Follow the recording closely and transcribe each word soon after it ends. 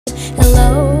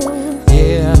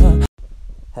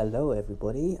Hello,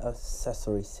 everybody.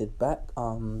 Sorry, Sid back.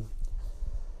 Welcome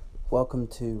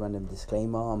to Random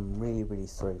Disclaimer. I'm really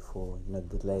sorry for the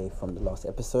delay from the last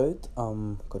episode.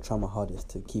 Gonna try my hardest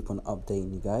to keep on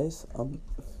updating you guys.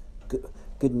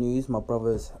 Good news. My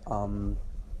brother's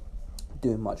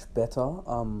doing much better.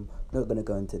 Not gonna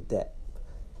go into depth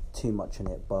too much in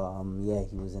it, but yeah,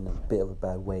 he was in a bit of a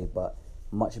bad way, but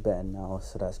much better now.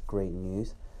 So that's great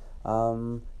news.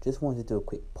 Just wanted to do a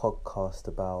quick podcast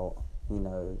about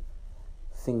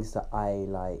things that I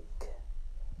like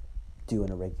do on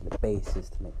a regular basis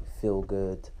to make me feel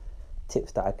good,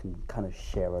 tips that I can kind of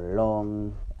share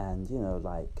along, and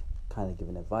kind of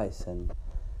giving advice. And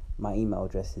my email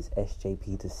address is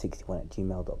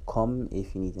sjpeter61@gmail.com.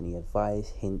 If you need any advice,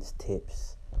 hints,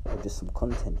 tips, or just some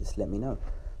content, just let me know.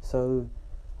 So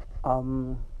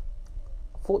I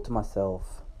thought to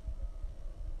myself,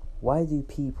 why do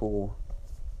people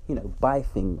buy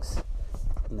things,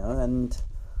 and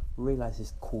realize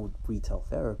it's called retail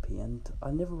therapy, and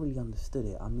I never really understood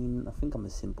it. I mean, I think I'm a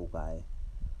simple guy,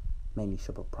 mainly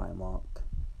shop at Primark.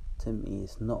 To me,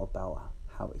 it's not about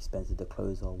how expensive the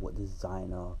clothes are, what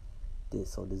designer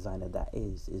this or designer that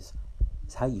is. It's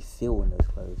how you feel in those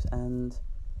clothes. And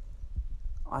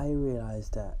I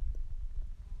realized that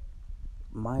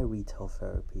my retail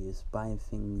therapy is buying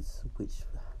things which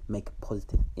make a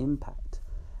positive impact.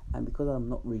 And because I'm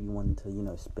not really wanting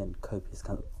to, spend copious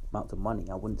kind of amount of money,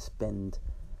 I wouldn't spend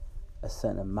a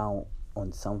certain amount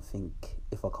on something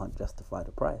if I can't justify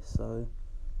the price. So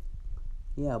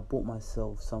yeah, I bought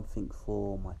myself something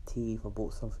for my teeth, I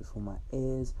bought something for my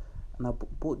ears, and I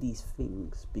bought these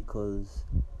things because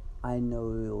I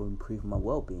know it will improve my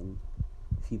well-being.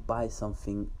 If you buy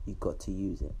something, you've got to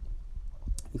use it.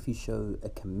 If you show a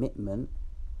commitment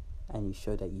and you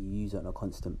show that you use it on a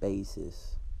constant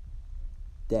basis,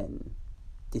 then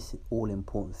this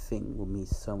all-important thing will mean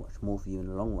so much more for you in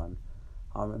the long run.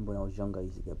 I remember when I was younger, I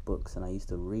used to get books and I used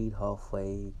to read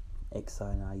halfway,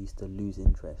 excited, and I used to lose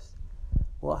interest.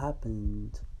 What would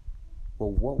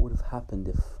have happened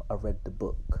if I read the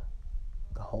book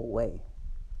the whole way?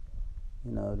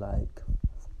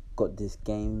 Got this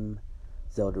game,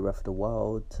 Zelda Breath of the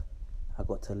Wild, I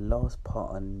got to the last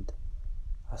part and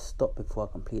I stopped before I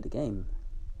completed the game.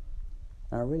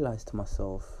 And I realized to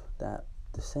myself that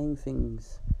the same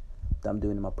things that I'm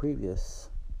doing in my previous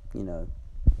years,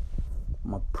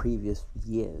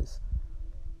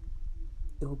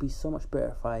 it would be so much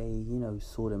better if I,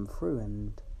 saw them through.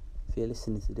 And if you're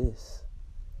listening to this,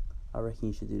 I reckon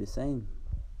you should do the same.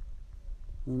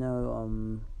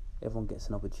 Everyone gets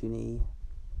an opportunity.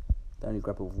 Don't only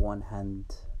grab it with one hand,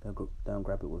 don't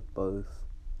grab it with both.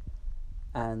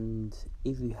 And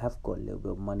if you have got a little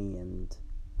bit of money and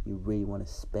you really want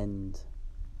to spend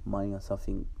money on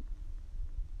something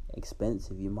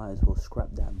expensive, you might as well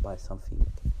scrap that and buy something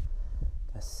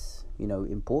that's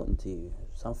important to you,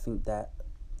 something that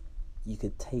you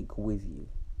could take with you.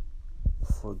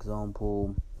 For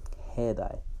example, hair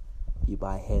dye. You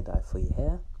buy hair dye for your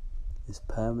hair, it's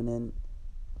permanent,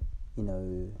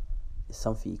 it's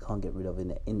something you can't get rid of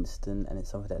in an instant, and it's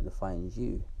something that defines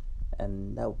you,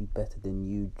 and that would be better than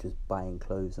you just buying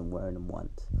clothes and wearing them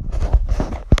once.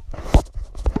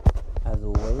 As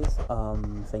always,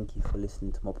 thank you for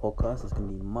listening to my podcast. There's going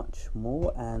to be much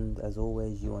more, and as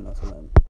always, you are not alone.